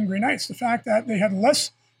Custodes and Grey Knights. The fact that they had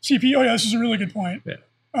less CP. Oh, yeah, this is a really good point. Yeah.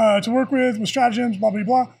 to work with stratagems, blah, blah,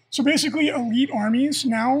 blah. So basically, elite armies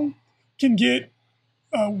now can get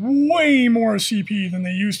way more CP than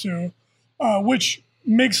they used to, which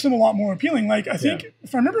makes them a lot more appealing. Like, I think,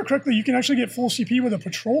 if I remember correctly, you can actually get full CP with a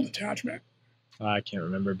patrol detachment. I can't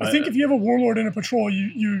remember, but I think if you have a warlord in a patrol,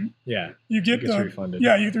 you get the refunded.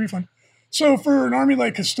 Yeah, you get the refund. So for an army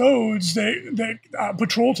like Custodes, they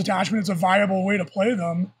patrol detachment is a viable way to play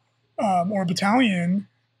them, or a battalion.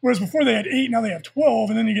 Whereas before they had 8, now they have 12,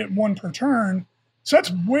 and then you get 1 per turn. So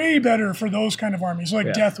that's way better for those kind of armies, like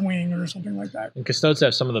Deathwing or something like that. And Custodes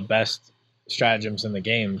have some of the best stratagems in the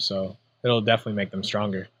game, so it'll definitely make them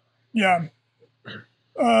stronger. Yeah.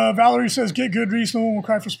 Valerie says, get good, Reese. No one will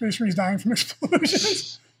cry for Space Marines dying from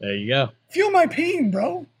explosions. There you go. Feel my pain,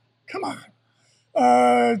 bro. Come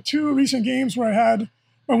on. 2 recent games where I had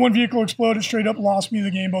my one vehicle explode, it straight up lost me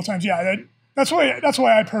the game both times. Yeah, that's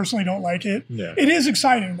why I personally don't like it. Yeah. It is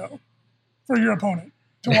exciting, though, for your opponent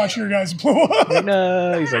to watch your guys blow up.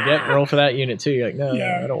 No, he's like, yep, roll for that unit too. You're like, no,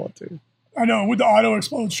 I don't want to. I know, with the auto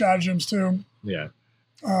explode stratagems too. Yeah.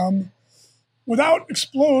 Without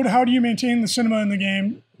explode, how do you maintain the cinema in the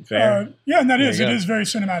game? Fair. Yeah, and it is very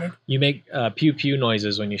cinematic. You make pew pew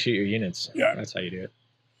noises when you shoot your units. Yeah. That's how you do it.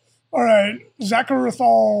 All right,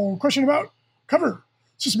 Zacharathal, question about cover.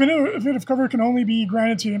 Suspended if cover can only be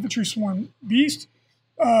granted to infantry swarm beast.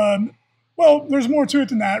 Well, there's more to it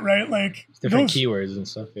than that, right? Like it's different keywords and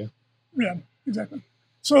stuff. Yeah. Yeah, exactly.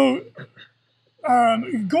 So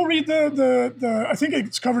go read the. I think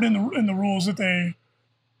it's covered in the rules that they.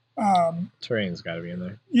 Terrain's got to be in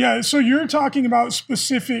there. Yeah, so you're talking about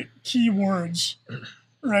specific keywords,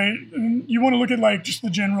 right? And you want to look at like just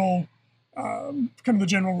the general, kind of the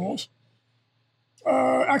general rules.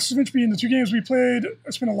 Axis of Entropy in the 2 games we played,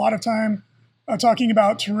 I spent a lot of time talking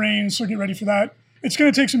about terrain, so get ready for that. It's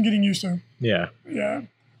going to take some getting used to. Yeah. Yeah.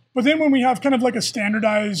 But then when we have kind of like a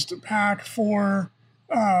standardized pack for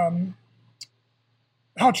how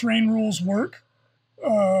terrain rules work,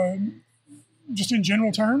 just in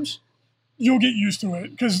general terms, you'll get used to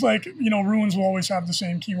it. Because, like, ruins will always have the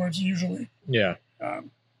same keywords usually. Yeah.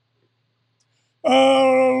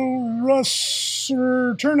 Russ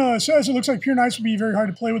Turna says it looks like Pure Knights will be very hard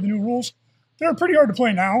to play with the new rules. They're pretty hard to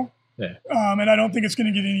play now. Yeah. And I don't think it's going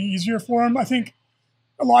to get any easier for them. I think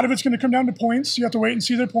a lot of it's going to come down to points. You have to wait and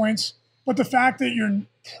see their points. But the fact that you're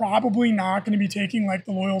probably not going to be taking like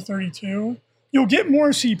the Loyal 32, you'll get more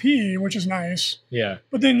CP, which is nice. Yeah.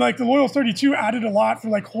 But then like the Loyal 32 added a lot for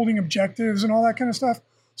like holding objectives and all that kind of stuff.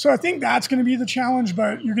 So I think that's going to be the challenge,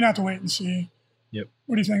 but you're going to have to wait and see. Yep.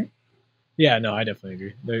 What do you think? Yeah, no, I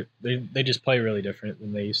definitely agree. They just play really different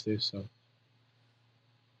than they used to. So.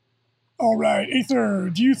 All right, Aether,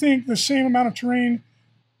 do you think the same amount of terrain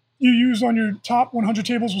you use on your top 100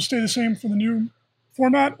 tables will stay the same for the new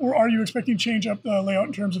format, or are you expecting to change up the layout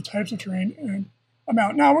in terms of types of terrain and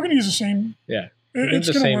amount? No, we're going to use the same. Yeah, it's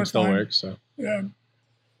the going to same work still fine. works. So. Yeah.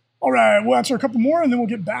 All right, we'll answer a couple more, and then we'll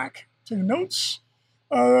get back to the notes.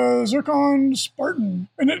 Zircon Spartan,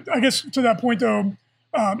 and I guess to that point though,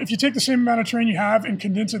 if you take the same amount of terrain you have and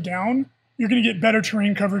condense it down, you're going to get better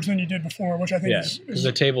terrain coverage than you did before, which I think is because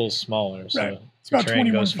the table's smaller, so right. It's about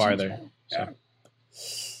terrain goes 21% farther. Yeah.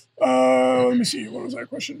 So. Let me see. What was that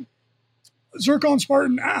question? Zircon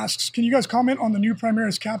Spartan asks, can you guys comment on the new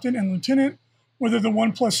Primaris captain and lieutenant, whether the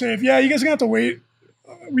 1+ save? Yeah, you guys are going to have to wait.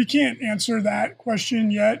 We can't answer that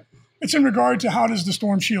question yet. It's in regard to how does the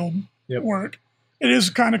Storm Shield work. It is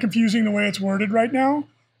kind of confusing the way it's worded right now.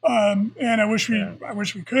 And I wish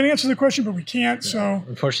we could answer the question, but we can't. Yeah. So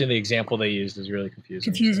unfortunately, the example they used is really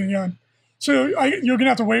confusing. Yeah. So you're gonna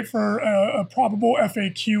have to wait for a probable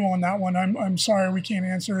FAQ on that one. I'm sorry, we can't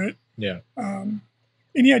answer it. Yeah.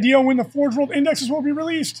 Any idea when the Forge World indexes will be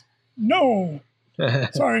released? No.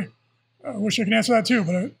 Sorry. I wish I could answer that too,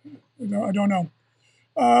 but I don't know.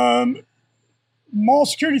 Mall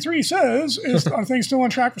Security 3 says, are things still on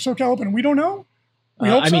track for SoCal Open? We don't know. We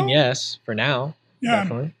hope so. I mean, yes, for now. Yeah.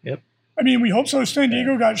 Definitely. Yep. I mean, we hope so. San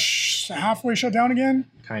Diego got halfway shut down again.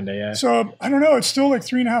 Kind of, yeah. So, I don't know. It's still like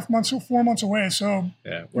 3.5 months, 4 months away. So,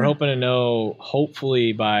 yeah, we're hoping to know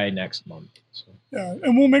hopefully by next month. So. Yeah,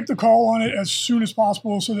 and we'll make the call on it as soon as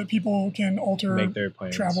possible so that people can alter make their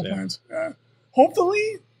plans, travel plans.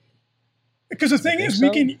 Hopefully, because the thing is, we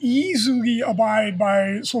can easily abide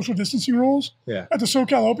by social distancing rules at the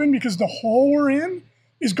SoCal Open because the hall we're in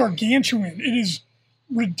is gargantuan. It is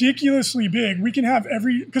ridiculously big. We can have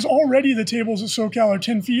because already the tables at SoCal are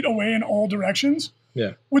 10 feet away in all directions.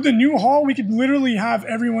 Yeah. With the new hall, we could literally have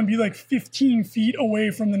everyone be like 15 feet away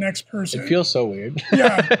from the next person. It feels so weird.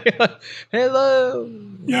 Yeah. Hello.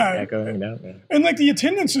 Yeah. Echoing down. Yeah. And like the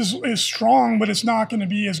attendance is strong, but it's not going to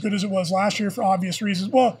be as good as it was last year for obvious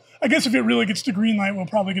reasons. Well, I guess if it really gets to green light, we'll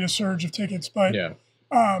probably get a surge of tickets. But Yeah.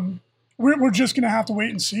 we're just going to have to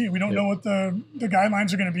wait and see. We don't know what the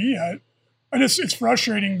guidelines are going to be yet. And it's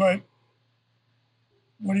frustrating, but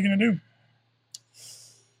what are you going to do?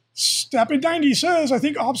 Step90 says, I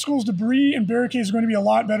think obstacles, debris, and barricades are going to be a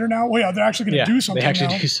lot better now. Well, yeah, they're actually going to do something They actually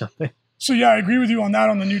now. do something. So, yeah, I agree with you on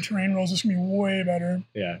that on the new terrain rules. It's going to be way better.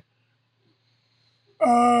 Yeah.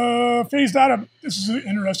 Phase data. This is an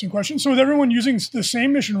interesting question. So, with everyone using the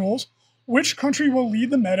same mission rules, which country will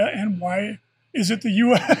lead the meta and why is it the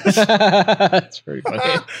U.S.? That's pretty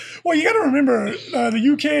funny. Well, you got to remember,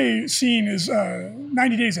 the UK scene is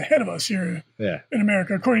 90 days ahead of us here Yeah. in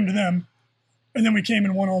America, according to them. And then we came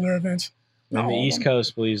and won all their events. And the East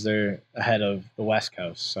Coast believes they're ahead of the West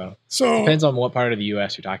Coast. So depends on what part of the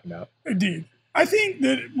U.S. you're talking about. Indeed. I think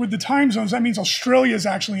that with the time zones, that means Australia is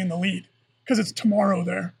actually in the lead because it's tomorrow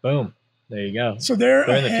there. Boom. There you go. So they're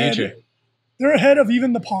in the ahead, future. They're ahead of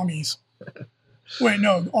even the Pommies. Wait,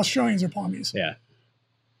 no, Australians are Pommies. Yeah.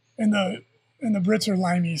 And the Brits are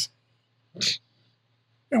Limeys.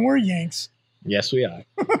 And we're Yanks. Yes, we are.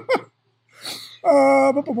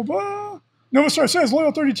 Novastar says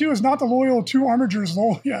Loyal 32 is not the Loyal 2 Armigers.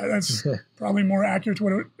 Yeah, that's probably more accurate to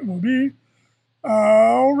what it will be.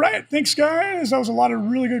 All right. Thanks, guys. That was a lot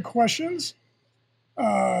of really good questions.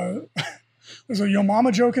 There's a Yo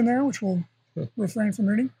Mama joke in there, which we'll refrain from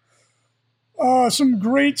reading. Some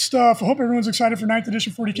great stuff. I hope everyone's excited for 9th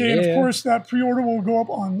edition 40K. Yeah. And of course, that pre-order will go up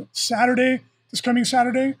on Saturday, this coming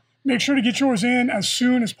Saturday. Make sure to get yours in as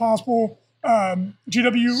soon as possible.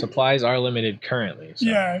 GW Supplies are limited currently. So.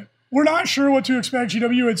 Yeah. We're not sure what to expect.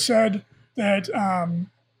 GW had said that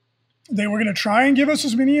they were going to try and give us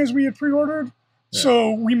as many as we had pre-ordered. Yeah.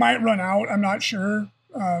 So we might run out. I'm not sure.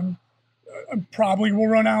 Probably will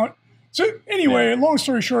run out. So anyway, long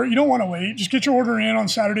story short, you don't want to wait. Just get your order in on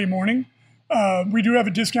Saturday morning. We do have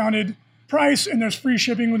a discounted price, and there's free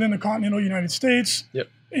shipping within the continental United States. Yep.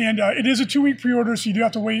 And it is a 2-week pre-order, so you do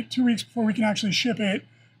have to wait 2 weeks before we can actually ship it.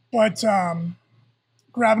 But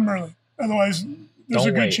grab them early. Otherwise, there's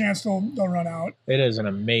a good chance they'll run out. It is an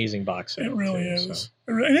amazing box set. It really is. So.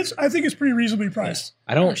 And I think it's pretty reasonably priced.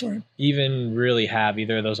 Yeah. I don't even really have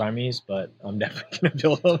either of those armies, but I'm definitely going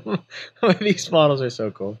to build them. These models are so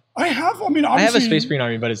cool. I have a Space Marine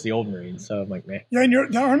army, but it's the old Marine, so I'm like, man. Yeah,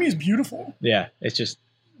 and that army is beautiful. Yeah, it's just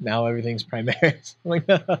now everything's Primaris. I'm like,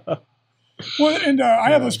 no. Well, and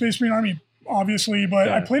I have a Space Marine army, obviously, but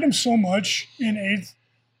I played them so much in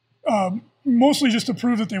 8th. Mostly just to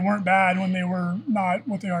prove that they weren't bad when they were not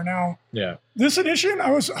what they are now. Yeah. This edition, I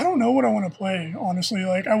don't know what I want to play, honestly.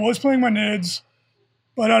 Like, I was playing my NIDs,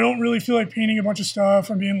 but I don't really feel like painting a bunch of stuff.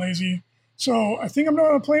 I'm being lazy. So I think I'm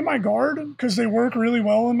going to play my Guard because they work really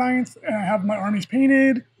well in 9th, and I have my armies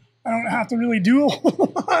painted. I don't have to really do a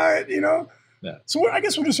whole lot, you know? Yeah. So I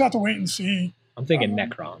guess we'll just have to wait and see. I'm thinking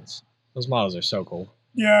Necrons. Those models are so cool.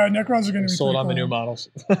 Yeah, Necrons are going to be sold on cool. the new models.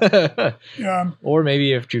 Yeah. Or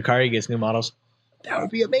maybe if Drukhari gets new models, that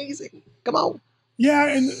would be amazing. Come on. Yeah,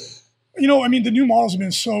 and the new models have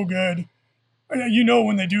been so good.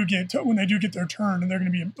 When they do get their turn, and they're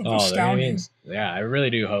going to be astounding. I really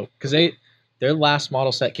do hope because their last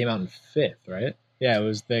model set came out in 5th, right? Yeah, it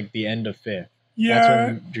was the end of 5th. Yeah, that's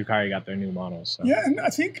when Drukhari got their new models. So. Yeah, and I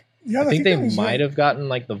think they might have gotten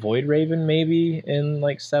like the Void Raven maybe in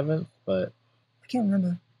like 7th, but I can't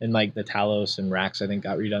remember. And like the Talos and Rax, I think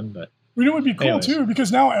got redone, but. It would be cool too,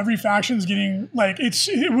 because now every faction's getting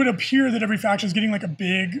it would appear that every faction's getting like a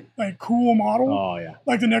big, like cool model. Oh yeah.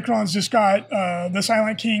 Like the Necrons just got the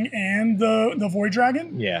Silent King and the Void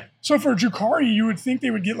Dragon. Yeah. So for Drukhari, you would think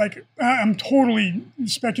they would get like, I'm totally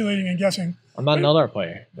speculating and guessing. I'm not an Eldar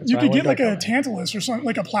player. You could get like a Tantalus or something,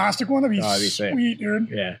 like a plastic one. That'd be sweet, dude.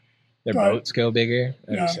 Yeah. Their boats go bigger.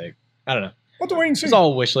 That'd be sick. I don't know. We'll have to wait and see. It's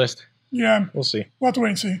all a wish list. Yeah. We'll see. We'll have to wait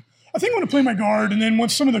and see. I think I'm going to play my Guard, and then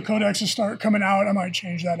once some of the codexes start coming out, I might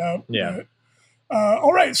change that up. Yeah. But,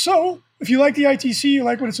 all right. So if you like the ITC, you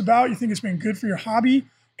like what it's about, you think it's been good for your hobby,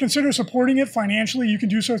 consider supporting it financially. You can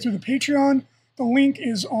do so through the Patreon. The link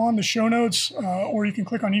is on the show notes, or you can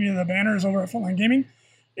click on any of the banners over at Frontline Gaming.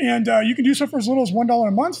 And you can do so for as little as $1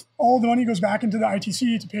 a month. All of the money goes back into the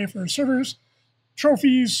ITC to pay for servers,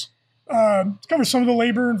 trophies, cover some of the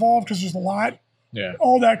labor involved because there's a lot. Yeah.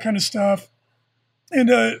 All that kind of stuff. And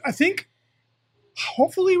I think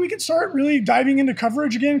hopefully we can start really diving into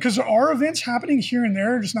coverage again because there are events happening here and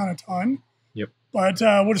there, just not a ton. Yep. But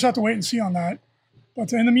we'll just have to wait and see on that.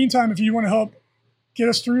 But in the meantime, if you want to help get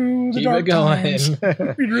us through the Keep dark it going. times.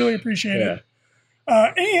 We'd really appreciate it.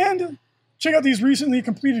 And check out these recently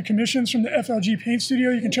completed commissions from the FLG Paint Studio.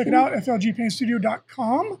 You can check it out,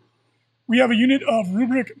 flgpaintstudio.com. We have a unit of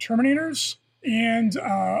Rubric Terminators and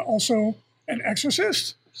also an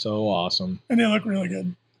Exorcist. So awesome. And they look really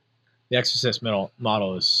good. The Exorcist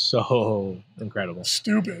model is so incredible.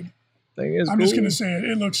 Stupid. I'm just going to say it.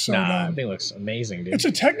 It looks so dumb. I think it looks amazing, dude. It's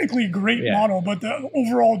a technically great model, but the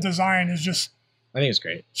overall design is just... I think it's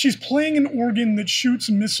great. She's playing an organ that shoots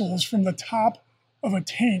missiles from the top of a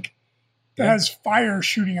tank that has fire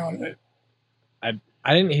shooting out of it.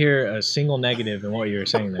 I didn't hear a single negative in what you were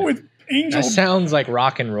saying there. With that sounds like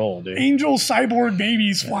rock and roll, dude. Angel cyborg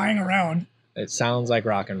babies flying around. It sounds like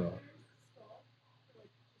rock and roll.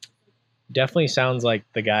 Definitely sounds like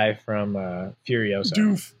the guy from Furiosa.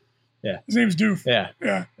 Doof. Yeah. His name's Doof.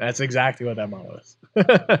 Yeah. That's exactly what that model is.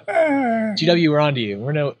 GW, we're on to you.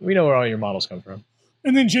 We know where all your models come from.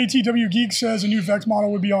 And then JTW Geek says a new Vex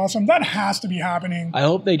model would be awesome. That has to be happening. I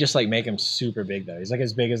hope they just like make him super big though. He's like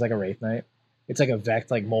as big as like a Wraith Knight. It's like a Vex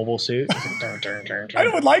like mobile suit. I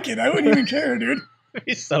would like it. I wouldn't even care, dude.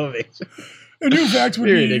 He's so big. A new Vex would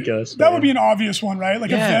be ridiculous. That would be an obvious one, right?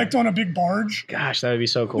 Like a Vex on a big barge. Gosh, that would be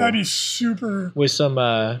so cool. That'd be super. With some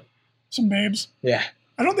babes. Yeah.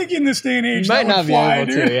 I don't think in this day and age you might not be able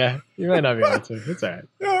dude. to. Yeah, you might not be able to. It's all right.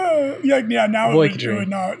 Now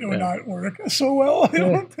it would not work so well. I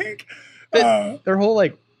don't think. Their whole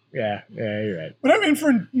like. Yeah, you're right. But I mean,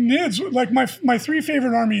 for NIDS, like my 3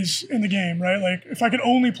 favorite armies in the game, right? Like if I could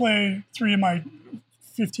only play 3 of my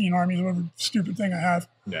 15 armies, whatever stupid thing I have,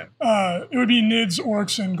 it would be NIDS,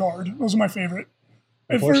 Orcs, and Guard. Those are my favorite.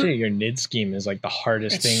 Unfortunately, your NID scheme is like the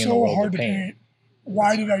hardest thing in the world so hard to paint.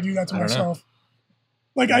 Why did I do that to myself?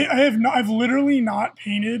 Like I've literally not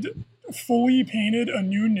fully painted a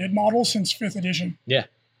new NID model since 5th edition. Yeah,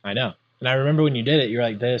 I know. And I remember when you did it, you were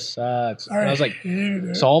like, this sucks. And I was like,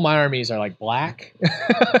 so all my armies are like black.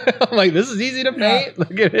 I'm like, this is easy to paint.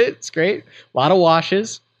 Look at it. It's great. A lot of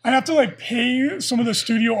washes. I have to like pay some of the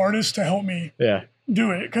studio artists to help me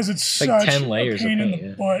do it because it's like such 10 layers a pain of paint, in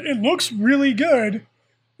the butt. It looks really good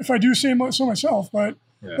if I do say so myself, but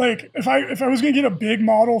like if I was going to get a big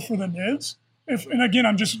model for the NIDS, and again,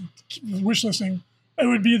 I'm just wish listing, it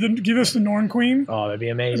would be give us the Norn Queen. Oh, that'd be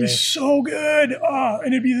amazing. It'd be so good. And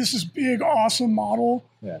it'd be this big, awesome model.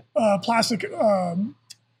 Yeah. Plastic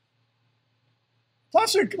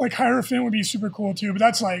like Hierophant would be super cool too, but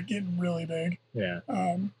that's like getting really big. Yeah.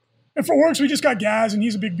 And for Orcs, we just got Gaz, and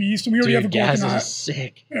he's a big beast, and we already have a Gaz Gorkanaut. is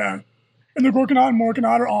sick. Yeah. And the Gorkanaut and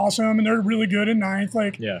Morkanaut are awesome, and they're really good in 9th.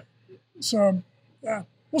 Like, so, yeah,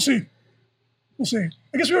 we'll see.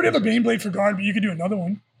 I guess we already have a Baneblade for Guard, but you could do another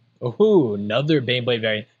one. Oh, another Baneblade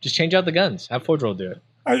variant. Just change out the guns. Have Forge Roll do it.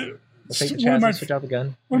 Take the chance, switch out the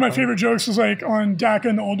gun. One of my favorite jokes was like on DACA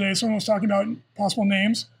in the old days, someone was talking about possible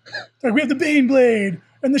names. Like, we have the Baneblade,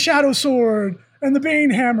 and the Shadow Sword, and the Bane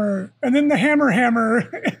Hammer, and then the Hammer,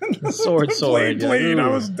 and the Sword. Blade. Yeah. I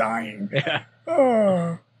was dying. Yeah.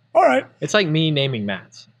 All right. It's like me naming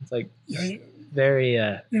mats. It's like very...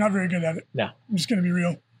 You're not very good at it. No. I'm just going to be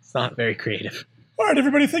real. It's not very creative. All right,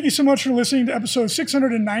 everybody. Thank you so much for listening to episode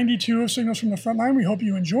 692 of Signals from the Frontline. We hope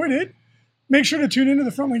you enjoyed it. Make sure to tune into the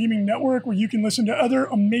Frontline Gaming Network, where you can listen to other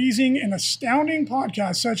amazing and astounding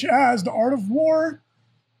podcasts, such as The Art of War,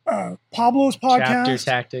 Pablo's podcast, Chapter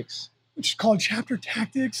Tactics, which is called Chapter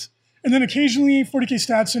Tactics, and then occasionally 40K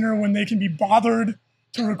Stat Center when they can be bothered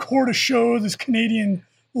to record a show. This Canadian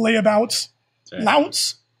layabouts,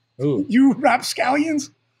 louts, you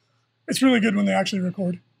rapscallions. It's really good when they actually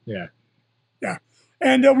record. Yeah.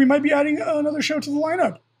 And we might be adding another show to the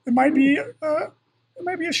lineup. It might be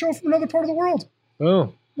a show from another part of the world.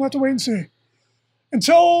 Oh. We'll have to wait and see.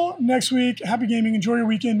 Until next week, happy gaming. Enjoy your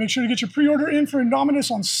weekend. Make sure to get your pre-order in for Indominus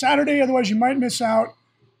on Saturday. Otherwise, you might miss out.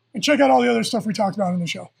 And check out all the other stuff we talked about in the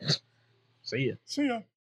show. See ya.